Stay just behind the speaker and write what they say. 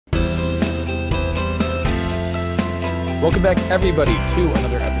Welcome back, everybody, to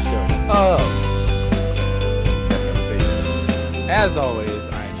another episode of Best Conversations. As always,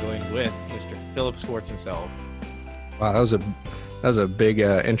 I am joined with Mr. Philip Schwartz himself. Wow, that was a big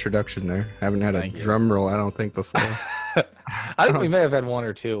introduction there. Haven't had a drum roll, I don't think, before. I think we may have had one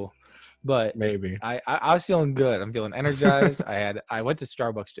or two, but maybe. I was feeling good. I'm feeling energized. I went to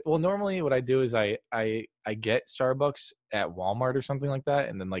Starbucks. Well, normally what I do is I get Starbucks at Walmart or something like that,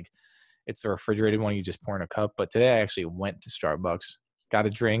 and then it's a refrigerated one you just pour in a cup. But today I actually went to Starbucks, got a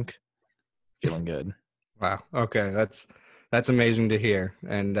drink, feeling good. Wow. Okay, that's amazing to hear,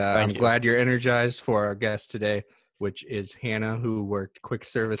 and I'm glad you're energized for our guest today, which is Hannah, who worked quick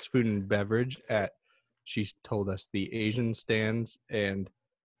service food and beverage at, she's told us, the Asian Stands and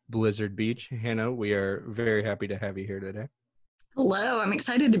Blizzard Beach. Hannah, we are very happy to have you here today. Hello, I'm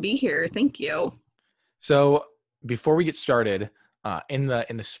excited to be here. Thank you. So before we get started, in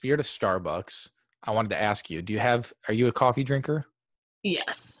the spirit of Starbucks, I wanted to ask you, are you a coffee drinker?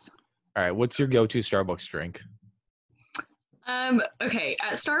 Yes. All right, what's your go-to Starbucks drink? Okay,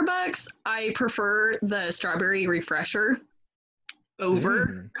 at Starbucks, I prefer the strawberry refresher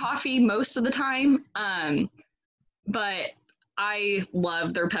over coffee most of the time. But I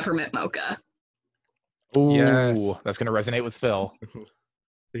love their peppermint mocha. Ooh, yes. That's going to resonate with Phil.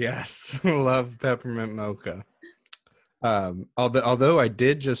 Yes, love peppermint mocha. Although I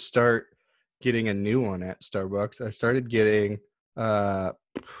did just start getting a new one at Starbucks. I started getting like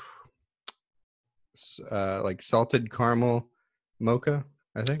salted caramel mocha,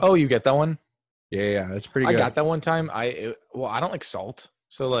 I think. Oh, you get that one? Yeah, that's pretty good. I got that one time. I don't like salt,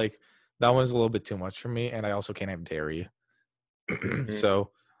 so that one's a little bit too much for me, and I also can't have dairy.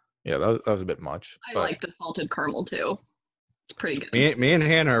 So, yeah, that was a bit much. I like the salted caramel too. It's pretty good. Me and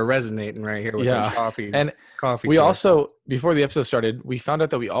Hannah are resonating right here with coffee. And coffee. We also, before the episode started, we found out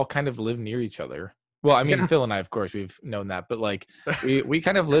that we all kind of live near each other. Well, I mean, Phil and I, of course, we've known that, but we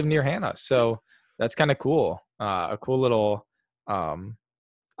kind of live near Hannah, so that's kind of cool. A cool little, I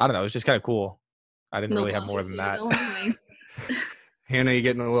don't know, it's just kind of cool. I didn't really have more than that. Hannah, you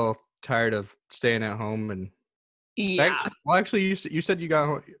getting a little tired of staying at home? And yeah. Well, actually, you said you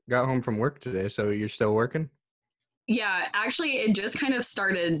got home from work today, so you're still working? Yeah, actually, it just kind of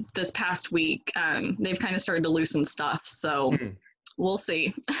started this past week. They've kind of started to loosen stuff, so we'll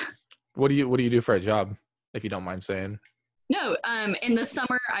see. What do you do for a job, if you don't mind saying? No, in the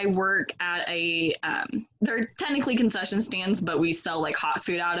summer I work at they're technically concession stands, but we sell hot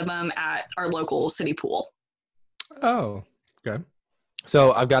food out of them at our local city pool. Oh, okay.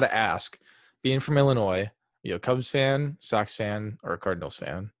 So I've got to ask, being from Illinois, you a Cubs fan, Sox fan, or a Cardinals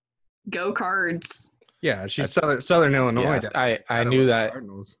fan? Go Cards. Yeah, she's Southern Illinois. Yes, I knew that.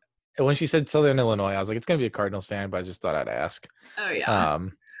 Cardinals. When she said Southern Illinois, I was like, it's going to be a Cardinals fan, but I just thought I'd ask. Oh, yeah.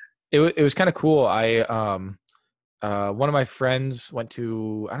 It was kind of cool. One of my friends went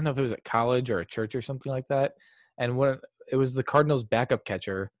to, I don't know if it was at college or a church or something like that, and when it was the Cardinals' backup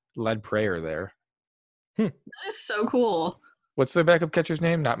catcher led prayer there. That is so cool. What's their backup catcher's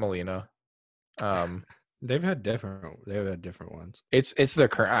name? Not Molina. They've had different ones. It's their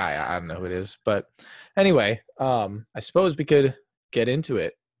current. I don't know who it is, but anyway, I suppose we could get into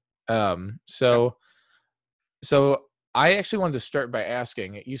it. So I actually wanted to start by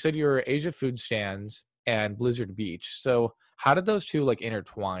asking. You said you were Asia Food Stands and Blizzard Beach. So how did those two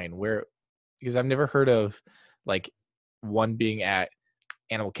intertwine? Because I've never heard of one being at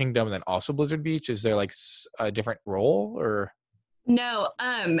Animal Kingdom and then also Blizzard Beach. Is there a different role or? No,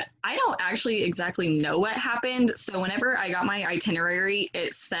 I don't actually exactly know what happened. So whenever I got my itinerary,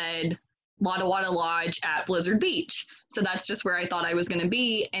 it said Wada Wada Lodge at Blizzard Beach. So that's just where I thought I was going to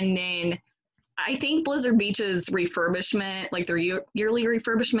be. And then I think Blizzard Beach's refurbishment, their yearly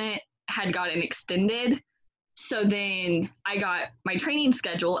refurbishment, had gotten extended. So then I got my training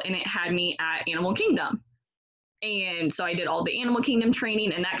schedule and it had me at Animal Kingdom. And so I did all the Animal Kingdom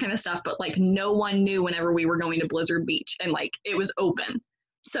training and that kind of stuff, but no one knew whenever we were going to Blizzard Beach and it was open.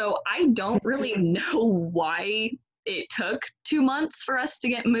 So I don't really know why it took 2 months for us to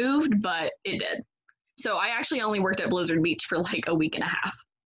get moved, but it did. So I actually only worked at Blizzard Beach for a week and a half.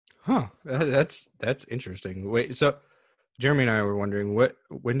 Huh. That's interesting. Wait, so Jeremy and I were wondering,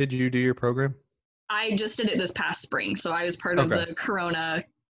 when did you do your program? I just did it this past spring. So I was part of the Corona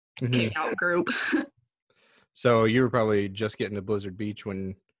kick-out group. So you were probably just getting to Blizzard Beach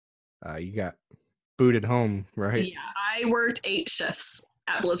when you got booted home, right? Yeah, I worked 8 shifts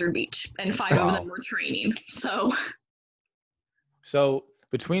at Blizzard Beach, and 5 of them were training. So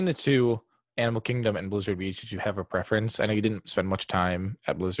between the two, Animal Kingdom and Blizzard Beach, did you have a preference? I know you didn't spend much time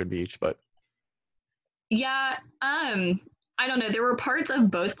at Blizzard Beach, but yeah, I I don't know. There were parts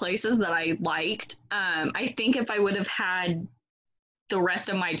of both places that I liked. I think if I would have had the rest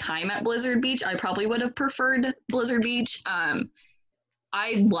of my time at Blizzard Beach, I probably would have preferred Blizzard Beach.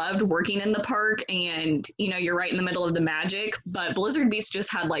 I loved working in the park, and you're right in the middle of the magic, but Blizzard Beach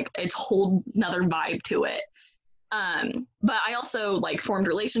just had like its whole another vibe to it. But I also like formed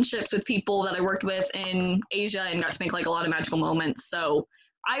relationships with people that I worked with in Asia and got to make like a lot of magical moments. So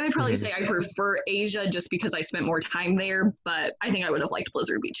I would probably say I prefer Asia just because I spent more time there, but I think I would have liked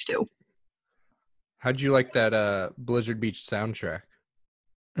Blizzard Beach too. How'd you like that Blizzard Beach soundtrack?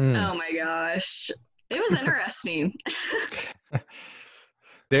 Oh my gosh. It was interesting.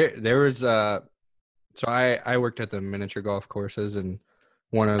 There was so I worked at the miniature golf courses, and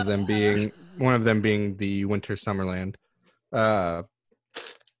one of them being the Winter Summerland.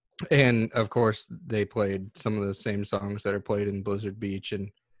 And of course they played some of the same songs that are played in Blizzard Beach, and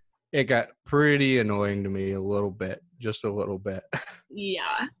it got pretty annoying to me just a little bit.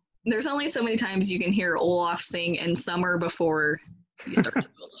 Yeah. There's only so many times you can hear Olaf sing in summer before you start to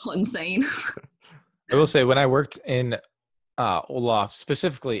go a little insane. I will say, when I worked in Olaf,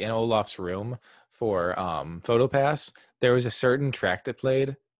 specifically in Olaf's room for PhotoPass, there was a certain track that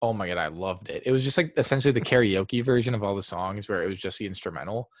played. Oh my God, I loved it. It was just like essentially the karaoke version of all the songs where it was just the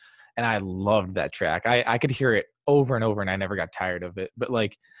instrumental. And I loved that track. I could hear it over and over and I never got tired of it. But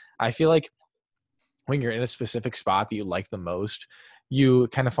like, I feel like when you're in a specific spot that you like the most, you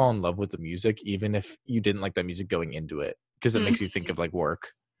kind of fall in love with the music, even if you didn't like that music going into it, because it makes you think of like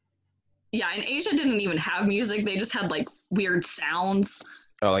work. Yeah, and Asia didn't even have music. They just had like weird sounds.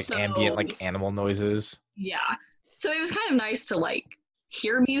 Oh, like ambient, like animal noises. Yeah. So it was kind of nice to like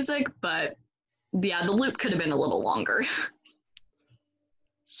hear music, but yeah, the loop could have been a little longer.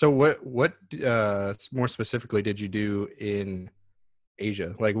 So what more specifically did you do in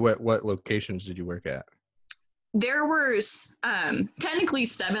Asia? Like what locations did you work at? There were technically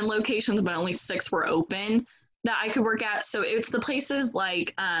 7 locations, but only 6 were open that I could work at. So it's the places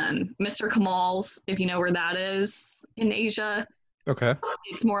like Mr. Kamal's, if you know where that is in Asia. Okay.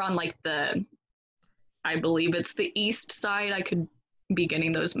 It's more on like I believe it's the east side. I could be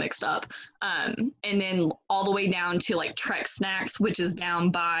getting those mixed up. And then all the way down to like Trek Snacks, which is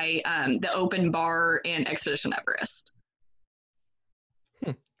down by the open bar and Expedition Everest.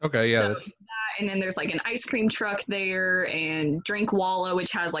 Okay, yeah. So that, and then there's like an ice cream truck there, and Drinkwalla,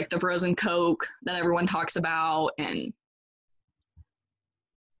 which has like the frozen Coke that everyone talks about, and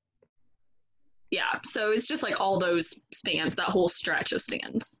yeah, so it's just like all those stands, that whole stretch of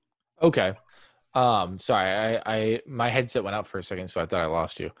stands. Okay. Sorry, I my headset went out for a second, so I thought I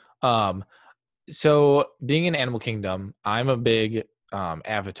lost you. So being in Animal Kingdom, I'm a big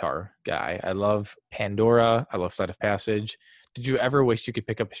Avatar guy. I love Pandora. I love Flight of Passage. Did you ever wish you could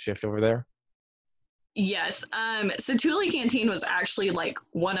pick up a shift over there? Yes. So Thule Canteen was actually like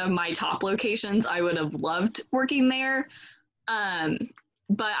one of my top locations. I would have loved working there.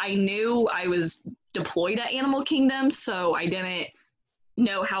 But I knew I was deployed at Animal Kingdom, so I didn't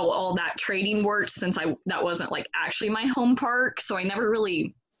know how all that trading worked since that wasn't like actually my home park. So I never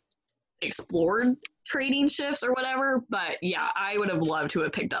really explored trading shifts or whatever. But yeah, I would have loved to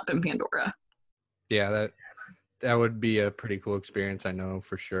have picked up in Pandora. Yeah, that would be a pretty cool experience, I know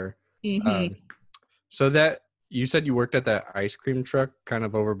for sure. Mm-hmm. So that you said you worked at that ice cream truck kind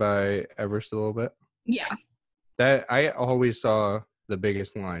of over by Everest a little bit? Yeah. That I always saw the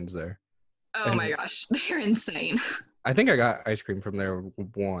biggest lines there. Oh my gosh, they're insane. I think I got ice cream from there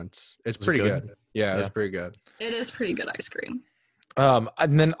once. It's pretty good. Yeah, it's pretty good. It is pretty good ice cream.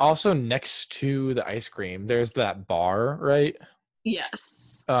 And then also next to the ice cream, there's that bar, right?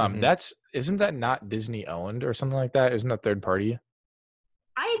 Yes. Isn't that not Disney owned or something like that? Isn't that third party?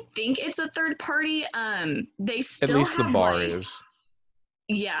 I think it's a third party. They still at least the bar is.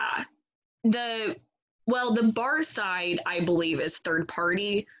 Yeah. The bar side I believe is third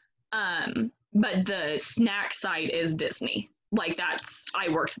party. But the snack side is Disney. Like I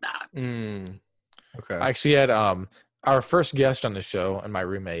worked that. Okay. I actually had our first guest on the show, and my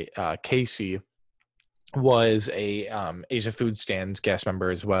roommate Casey was a Asia Food Stands guest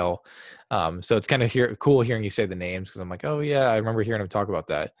member as well. So it's kind of cool hearing you say the names, because I'm like, oh yeah, I remember hearing him talk about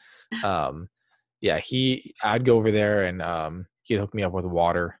that. Yeah, I'd go over there and he'd hook me up with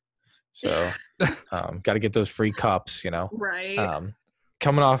water. So got to get those free cups, Right.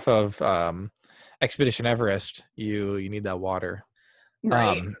 Coming off of Expedition Everest, you need that water.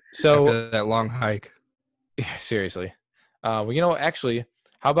 Right. So after that long hike. Yeah, seriously. Well, actually,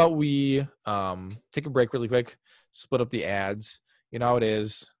 how about we take a break really quick, split up the ads. You know how it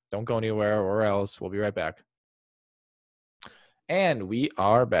is. Don't go anywhere or else. We'll be right back. And we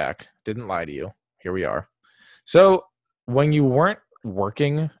are back. Didn't lie to you. Here we are. So when you weren't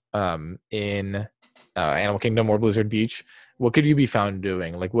working in Animal Kingdom or Blizzard Beach, what could you be found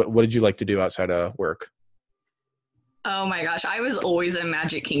doing? Like, what did you like to do outside of work? Oh my gosh, I was always in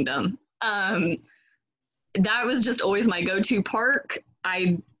Magic Kingdom. That was just always my go-to park.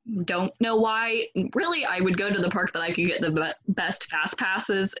 I don't know why. Really, I would go to the park that I could get the best fast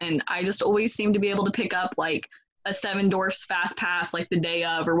passes, and I just always seemed to be able to pick up like a Seven Dwarfs fast pass like the day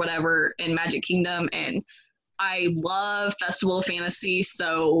of or whatever in Magic Kingdom. And I love Festival of Fantasy,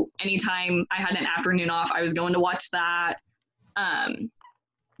 so anytime I had an afternoon off, I was going to watch that.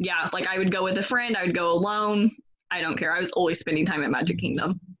 Yeah, like I would go with a friend, I would go alone. I don't care. I was always spending time at Magic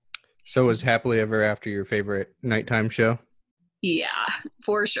Kingdom. So was Happily Ever After your favorite nighttime show? Yeah,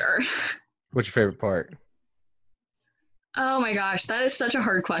 for sure. What's your favorite part? Oh my gosh, that is such a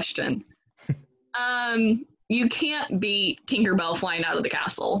hard question. You can't beat Tinkerbell flying out of the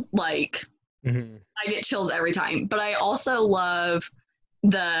castle. Like, I get chills every time. But I also love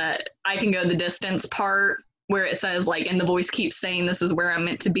the I can go the distance part where it says, like, and the voice keeps saying, this is where I'm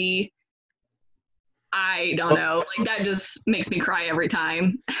meant to be. I don't know. Like, that just makes me cry every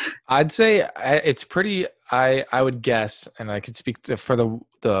time. I'd say it's pretty. I would guess, and I could speak for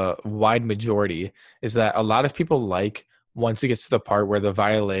the wide majority, is that a lot of people like once it gets to the part where the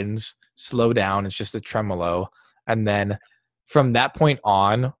violins slow down, it's just a tremolo, and then from that point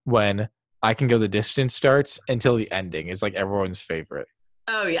on, when I Can Go the Distance starts until the ending is like everyone's favorite.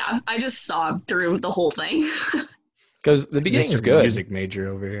 Oh yeah, I just sobbed through the whole thing. Because the beginning is good. Music major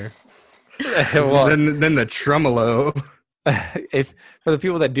over here. Well, then the tremolo. If for the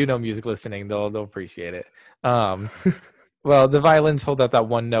people that do know music listening, they'll appreciate it. Well, the violins hold out that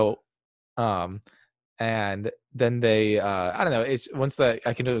one note, and then they I don't know. It's once the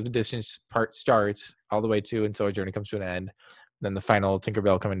I Can Go the Distance part starts all the way to until our journey comes to an end. Then the final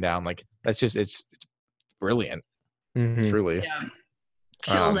Tinkerbell coming down, like that's just it's brilliant, truly. Yeah,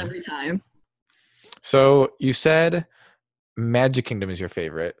 chills every time. So you said Magic Kingdom is your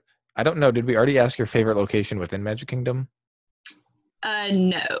favorite. I don't know. Did we already ask your favorite location within Magic Kingdom?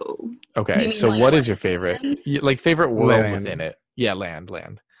 No. Okay, so like, what is your favorite? Like favorite world within it? Yeah, land.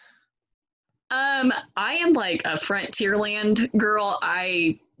 I am like a Frontierland girl.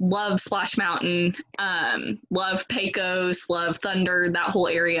 I love Splash Mountain, love Pecos, love Thunder, that whole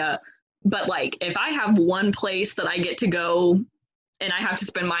area. But like, if I have one place that I get to go and I have to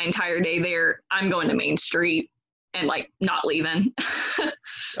spend my entire day there, I'm going to Main Street and like not leaving.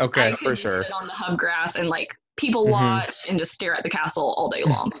 Okay, for sure. Sit on the hub grass and like people watch and just stare at the castle all day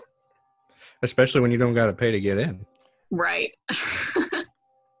long. Especially when you don't got to pay to get in. Right.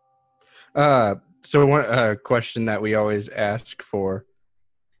 So one question that we always ask for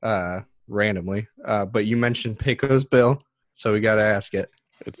randomly, but you mentioned Pecos Bill, so we got to ask it.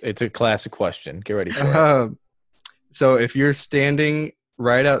 It's a classic question. Get ready for it. So if you're standing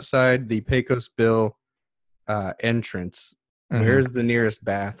right outside the Pecos Bill entrance, where's the nearest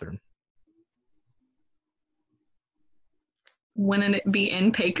bathroom? Wouldn't it be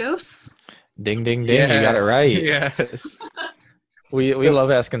in Pecos? Ding, ding, ding. Yes, you got it right. Yes. We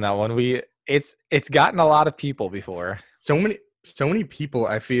love asking that one. It's gotten a lot of people before. So many people,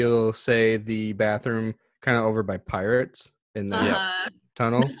 I feel, say the bathroom kind of over by Pirates in the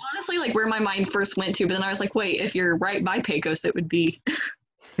tunnel. That's honestly like where my mind first went to, but then I was like, wait, if you're right by Pecos, it would be.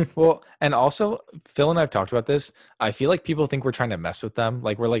 Well, and also Phil and I've talked about this. I feel like people think we're trying to mess with them.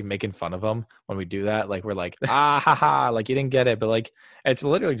 Like we're like making fun of them when we do that. Like we're like, ha, like you didn't get it. But like, it's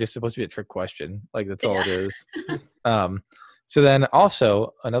literally just supposed to be a trick question. Like that's all it is. So then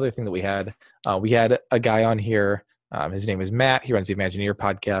also another thing that we had a guy on here. His name is Matt. He runs the Imagineer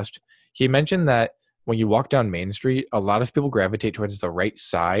podcast. He mentioned that when you walk down Main Street, a lot of people gravitate towards the right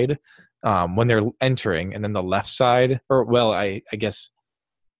side when they're entering, and then the left side, or well, I guess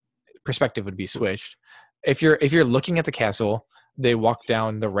perspective would be switched. If you're looking at the castle, they walk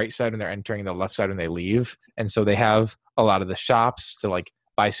down the right side when they're entering, the left side when they leave, and so they have a lot of the shops to like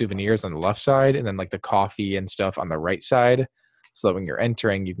buy souvenirs on the left side, and then like the coffee and stuff on the right side, so that when you're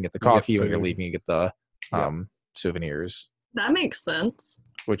entering, you can get the coffee. When you're leaving, you get the souvenirs. That makes sense.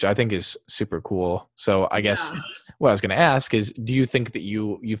 Which I think is super cool. So I guess what I was going to ask is, do you think that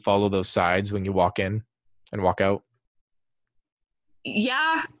you follow those sides when you walk in and walk out?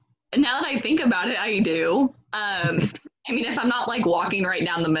 Yeah. Now that I think about it, I do. I mean, if I'm not like walking right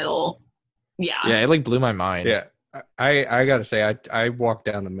down the middle, yeah, it like blew my mind. Yeah, I gotta say, I walk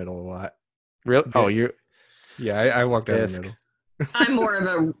down the middle a lot. Really? Oh, you're. Yeah, I walk down the middle. I'm more of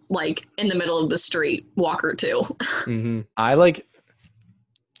a like in the middle of the street walker too. I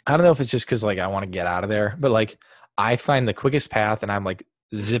don't know if it's just because like I want to get out of there, but like I find the quickest path and I'm like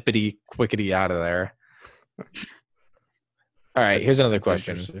zippity quickety out of there. All right, here's another That's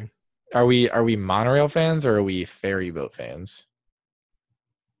question. interesting. Are we monorail fans or are we ferry boat fans?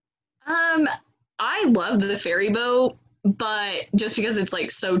 I love the ferry boat, but just because it's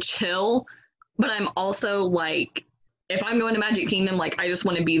like so chill. But I'm also like, if I'm going to Magic Kingdom, like I just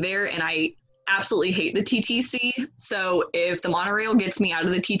want to be there, and I absolutely hate the TTC. So if the monorail gets me out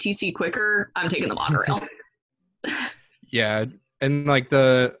of the TTC quicker, I'm taking the monorail. Yeah, and like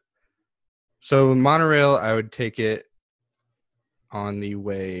so monorail, I would take it on the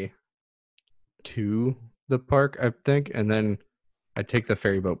way to the park, I think, and then I take the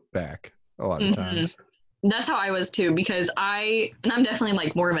ferry boat back a lot of times. That's how I was too, because I'm definitely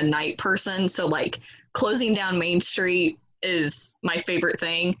like more of a night person. So like closing down Main Street is my favorite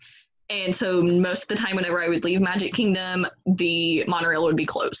thing. And so most of the time, whenever I would leave Magic Kingdom, the monorail would be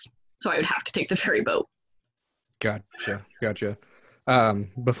closed. So I would have to take the ferry boat. Gotcha.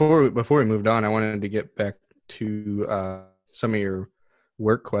 Before we moved on, I wanted to get back to some of your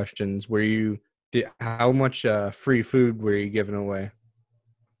work questions. How much free food were you giving away?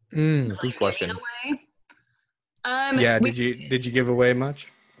 Good question. Yeah, did you give away much?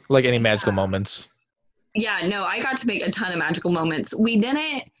 Like any magical moments? Yeah, no, I got to make a ton of magical moments. We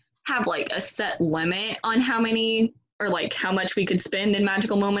didn't have like a set limit on how many or like how much we could spend in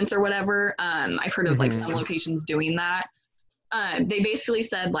magical moments or whatever. I've heard of like some locations doing that. They basically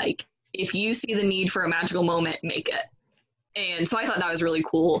said like, if you see the need for a magical moment, make it. And so I thought that was really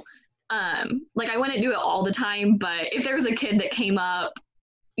cool. Like I wouldn't do it all the time, but if there was a kid that came up,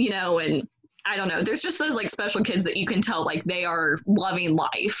 and I don't know, there's just those like special kids that you can tell like they are loving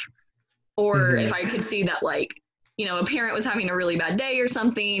life. Or if I could see that like, a parent was having a really bad day or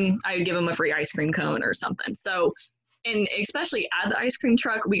something, I would give them a free ice cream cone or something. So, and especially at the ice cream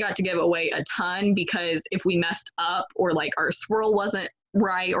truck, we got to give away a ton because if we messed up or like our swirl wasn't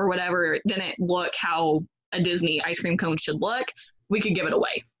right or whatever, didn't look how a Disney ice cream cone should look, we could give it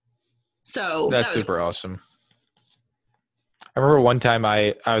away. So that's super awesome. I remember one time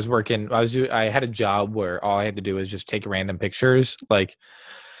I was working, I had a job where all I had to do was just take random pictures. Like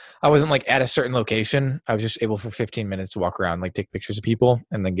I wasn't like at a certain location. I was just able for 15 minutes to walk around, like take pictures of people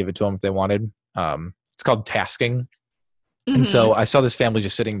and then give it to them if they wanted. It's called tasking. And so I saw this family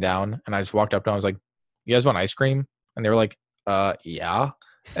just sitting down and I just walked up to them. I was like, you guys want ice cream? And they were like, yeah.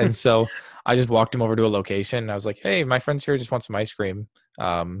 And so I just walked them over to a location and I was like, hey, my friends here just want some ice cream.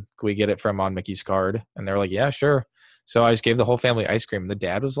 Can we get it from on Mickey's card? And they were like, yeah, sure. So I just gave the whole family ice cream. The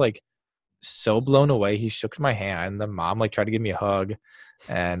dad was like so blown away. He shook my hand. The mom like tried to give me a hug.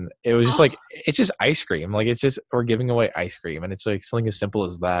 And it was just like, it's just ice cream. Like it's just, we're giving away ice cream. And it's like something as simple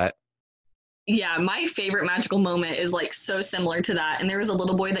as that. Yeah, my favorite magical moment is like so similar to that. And there was a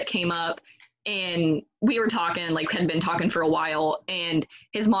little boy that came up and we were talking, like had been talking for a while, and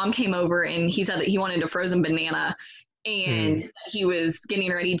his mom came over and he said that he wanted a frozen banana and he was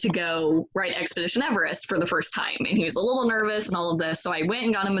getting ready to go ride Expedition Everest for the first time. And he was a little nervous and all of this. So I went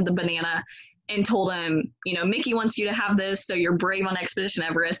and got him the banana and told him, Mickey wants you to have this, so you're brave on Expedition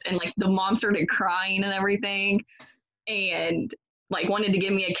Everest. And like the mom started crying and everything and like wanted to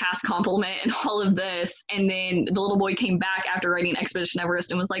give me a cast compliment and all of this. And then the little boy came back after riding Expedition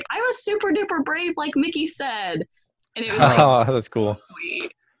Everest and was like, I was super duper brave, like Mickey said. And it was like, oh, that's cool.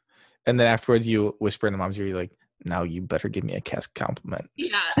 Sweet. And then afterwards you whisper in the mom's ear, you're like, now you better give me a cast compliment.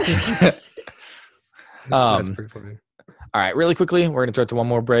 Yeah. That's pretty funny. All right, really quickly, we're going to throw it to one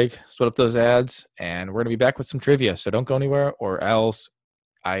more break, split up those ads, and we're going to be back with some trivia. So don't go anywhere, or else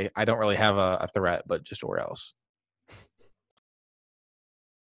I don't really have a threat, but just or else.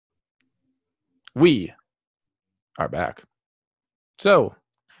 We are back. So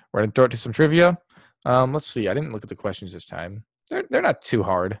we're going to throw it to some trivia. Let's see. I didn't look at the questions this time. They're not too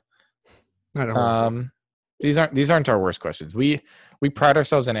hard. These aren't our worst questions. We pride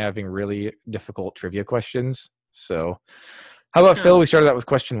ourselves in having really difficult trivia questions. So how about Phil? We started out with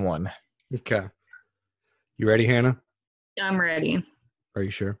question 1. Okay. You ready, Hannah? I'm ready. Are you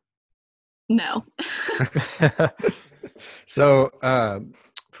sure? No. So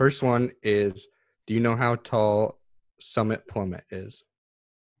first one is, do you know how tall Summit Plummet is?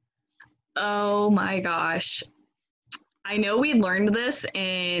 Oh my gosh. I know we learned this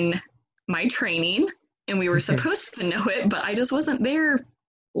in my training and we were supposed to know it, but I just wasn't there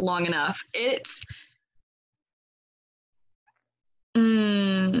long enough. It's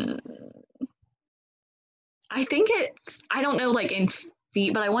I think it's, I don't know like in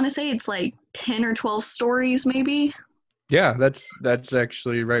feet, but I want to say it's like 10 or 12 stories maybe. Yeah, that's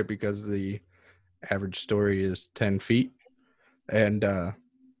actually right, because the average story is 10 feet. And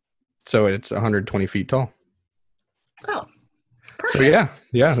so it's 120 feet tall. Oh, perfect. So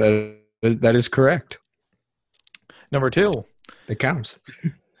yeah, that is correct. Number 2, It counts.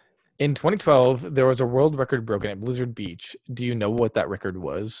 In 2012, there was a world record broken at Blizzard Beach. Do you know what that record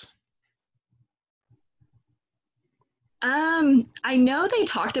was? I know they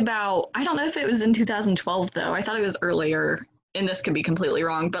talked about, I don't know if it was in 2012 though. I thought it was earlier, and this could be completely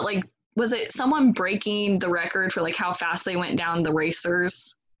wrong, but like, was it someone breaking the record for like how fast they went down the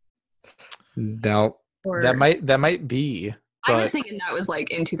racers? No. Or That might be. I was thinking that was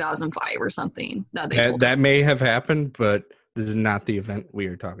like in 2005 or something. That may have happened, but this is not the event we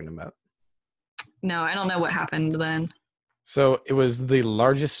are talking about. No, I don't know what happened then. So it was the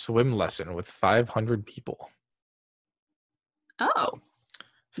largest swim lesson with 500 people. Oh.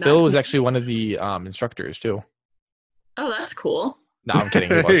 Phil was actually one of the instructors too. Oh, that's cool. No, I'm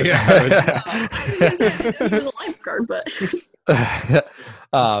kidding. He wasn't. He was a lifeguard, but.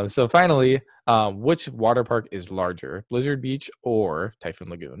 So finally, which water park is larger, Blizzard Beach or Typhoon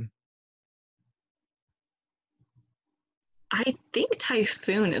Lagoon? I think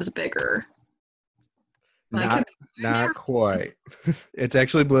Typhoon is bigger. Not quite. It's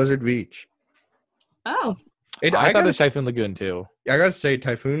actually Blizzard Beach. Oh. I thought it was Typhoon Lagoon too. I gotta say,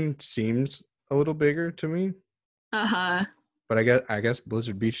 Typhoon seems a little bigger to me. Uh-huh. But I guess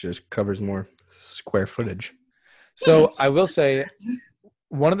Blizzard Beach just covers more square footage. So I will say,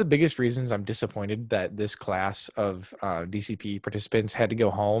 one of the biggest reasons I'm disappointed that this class of DCP participants had to go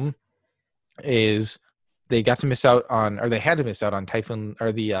home is they got to miss out on, or they had to miss out on Typhoon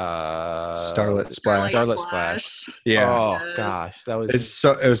or the Starlit Splash. Starlit Splash. Yeah. Oh gosh, that was. It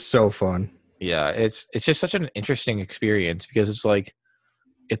was so fun. Yeah, it's just such an interesting experience because it's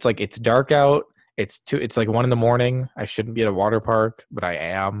dark out. It's like 1 a.m. I shouldn't be at a water park, but I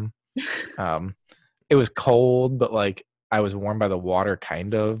am. It was cold, but like I was warmed by the water,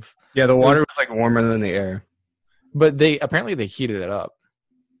 kind of. Yeah, the water was like warmer than the air. But they heated it up.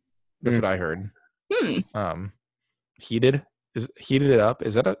 That's what I heard. Heated it up.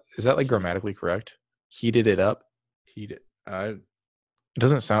 Is that like grammatically correct? Heated it up. Heated. It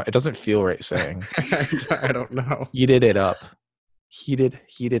doesn't feel right saying. I don't know. Heated it up. Heated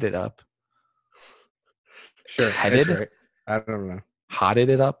it up. Sure. Headed? That's right. I don't know. Hotted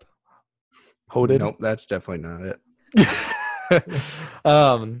it up. Hoted? Nope, that's definitely not it.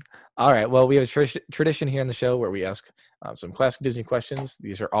 All right. Well, we have a tradition here on the show where we ask some classic Disney questions.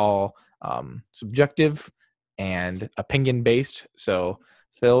 These are all subjective and opinion based. So,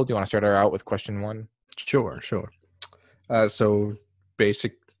 Phil, do you want to start out with question 1? Sure. So,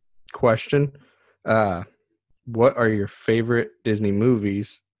 basic question. What are your favorite Disney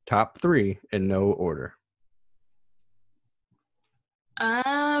movies? Top 3 in no order.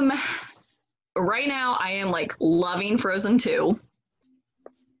 Right now I am like loving Frozen 2.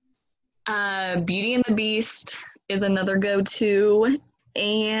 Beauty and the Beast is another go-to,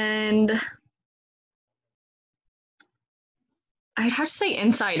 and I'd have to say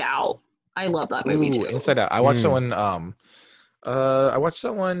Inside Out. I love that movie too. Inside Out. I watched that one. I watched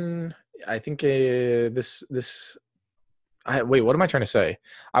that one. I think wait, what am I trying to say?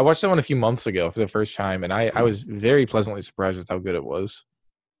 I watched that one a few months ago for the first time, and I was very pleasantly surprised with how good it was.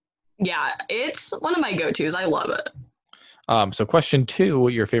 Yeah, it's one of my go-tos. I love it. So question 2,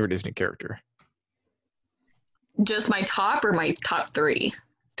 your favorite Disney character? Just my top or my top 3?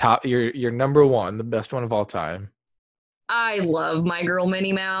 Top, your number 1, the best one of all time. I love my girl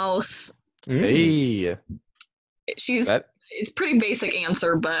Minnie Mouse. Hey. It's pretty basic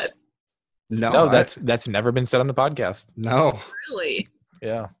answer, but no, that's never been said on the podcast. No. Really?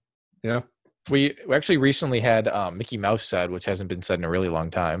 Yeah. Yeah. We actually recently had Mickey Mouse said, which hasn't been said in a really long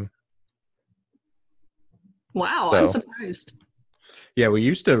time. Wow, so, I'm surprised. Yeah, we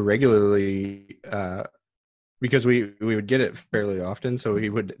used to regularly, because we would get it fairly often, so we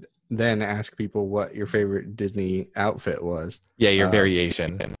would then ask people what your favorite Disney outfit was. Yeah, your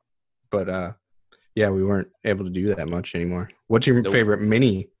variation. But yeah, we weren't able to do that much anymore. What's your favorite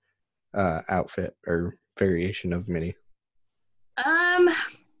Minnie outfit or variation of Minnie? I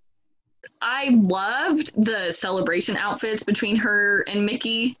loved the celebration outfits between her and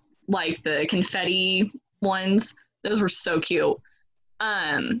Mickey, like the confetti ones. Those were so cute.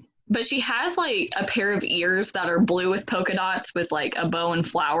 But she has like a pair of ears that are blue with polka dots with like a bow and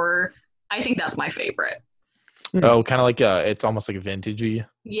flower. I think that's my favorite. Oh, kind of like it's almost like vintagey.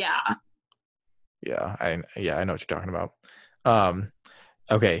 Yeah. Yeah, I know what you're talking about.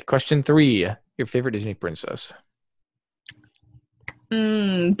 Okay, question 3. Your favorite Disney princess?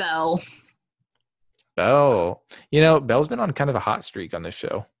 Belle. Belle. You know, Belle's been on kind of a hot streak on this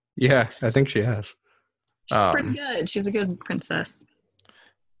show. Yeah, I think she has. She's pretty good. She's a good princess.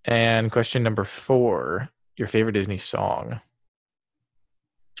 And question number 4. Your favorite Disney song?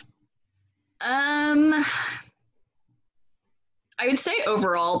 I would say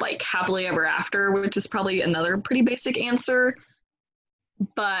overall, like happily ever after, which is probably another pretty basic answer.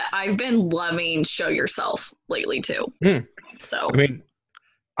 But I've been loving Show Yourself lately too. So I mean,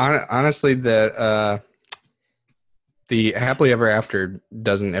 honestly, that the happily ever after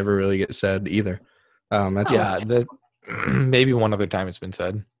doesn't ever really get said either. That's maybe one other time it's been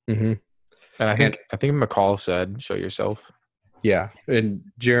said. Mm-hmm. And I think McCall said "Show Yourself." Yeah, and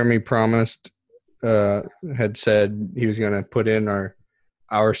Jeremy promised had said he was going to put in our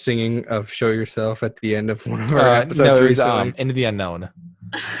singing of "Show Yourself" at the end of one of our episodes. No, it was recently. Into the Unknown.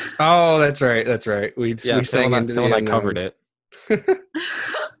 Oh, that's right. We sang Into the Unknown. I covered it.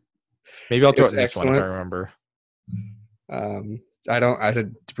 Maybe I'll throw it in this one if I remember. I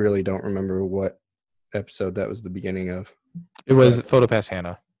really don't remember what episode that was the beginning of. It was PhotoPass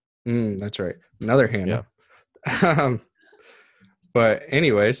Hannah. That's right. Another Hannah. Yeah. But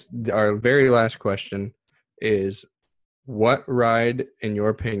anyways, our very last question is, what ride, in your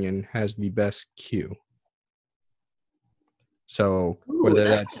opinion, has the best queue? So whether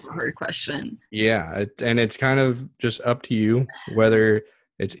that's a hard question. Yeah, and it's kind of just up to you whether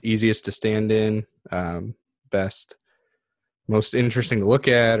it's easiest to stand in, best, most interesting to look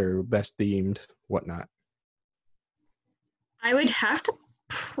at, or best themed, whatnot. I would have to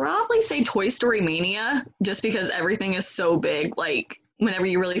probably say Toy Story Mania, just because everything is so big. Like, whenever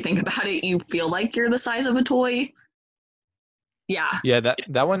you really think about it, you feel like you're the size of a toy. Yeah. Yeah,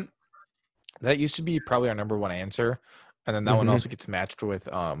 that one, that used to be probably our number one answer. And then that one also gets matched with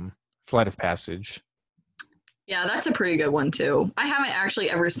Flight of Passage. Yeah, that's a pretty good one too. I haven't actually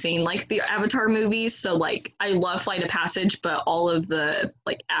ever seen like the Avatar movies, so like I love Flight of Passage, but all of the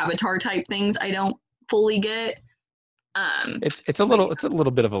like Avatar type things I don't fully get. It's a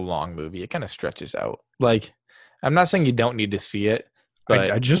little bit of a long movie. It kind of stretches out. Like, I'm not saying you don't need to see it,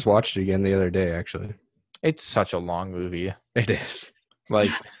 but I just watched it again the other day, actually. It's such a long movie. It is. Like,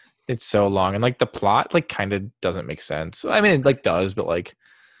 it's so long, and like the plot like kind of doesn't make sense. I mean, it like does, but like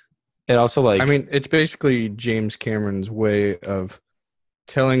it also like, I mean, it's basically James Cameron's way of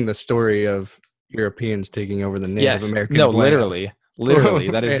telling the story of Europeans taking over the Native Americans. No, literally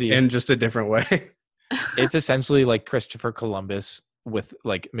that is in just a different way. It's essentially like Christopher Columbus with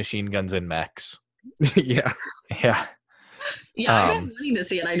like machine guns and mechs. Yeah. Yeah, I've been wanting to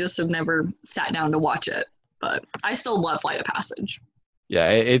see it. I just have never sat down to watch it, but I still love Flight of Passage. Yeah,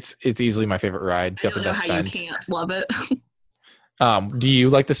 it's easily my favorite ride. It's got the best scent. You can't love it. Do you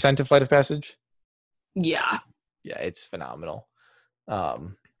like the scent of Flight of Passage? Yeah. Yeah, it's phenomenal.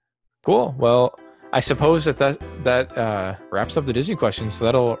 Cool. Well, I suppose that wraps up the Disney questions, so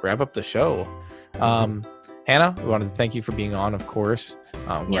that'll wrap up the show. Hannah, we wanted to thank you for being on, of course.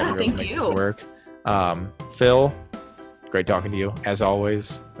 Thank you. Phil, great talking to you, as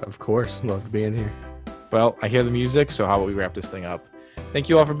always. Of course. Love being here. Well, I hear the music, so how about we wrap this thing up? Thank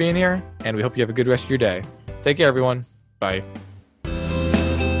you all for being here, and we hope you have a good rest of your day. Take care, everyone. Bye.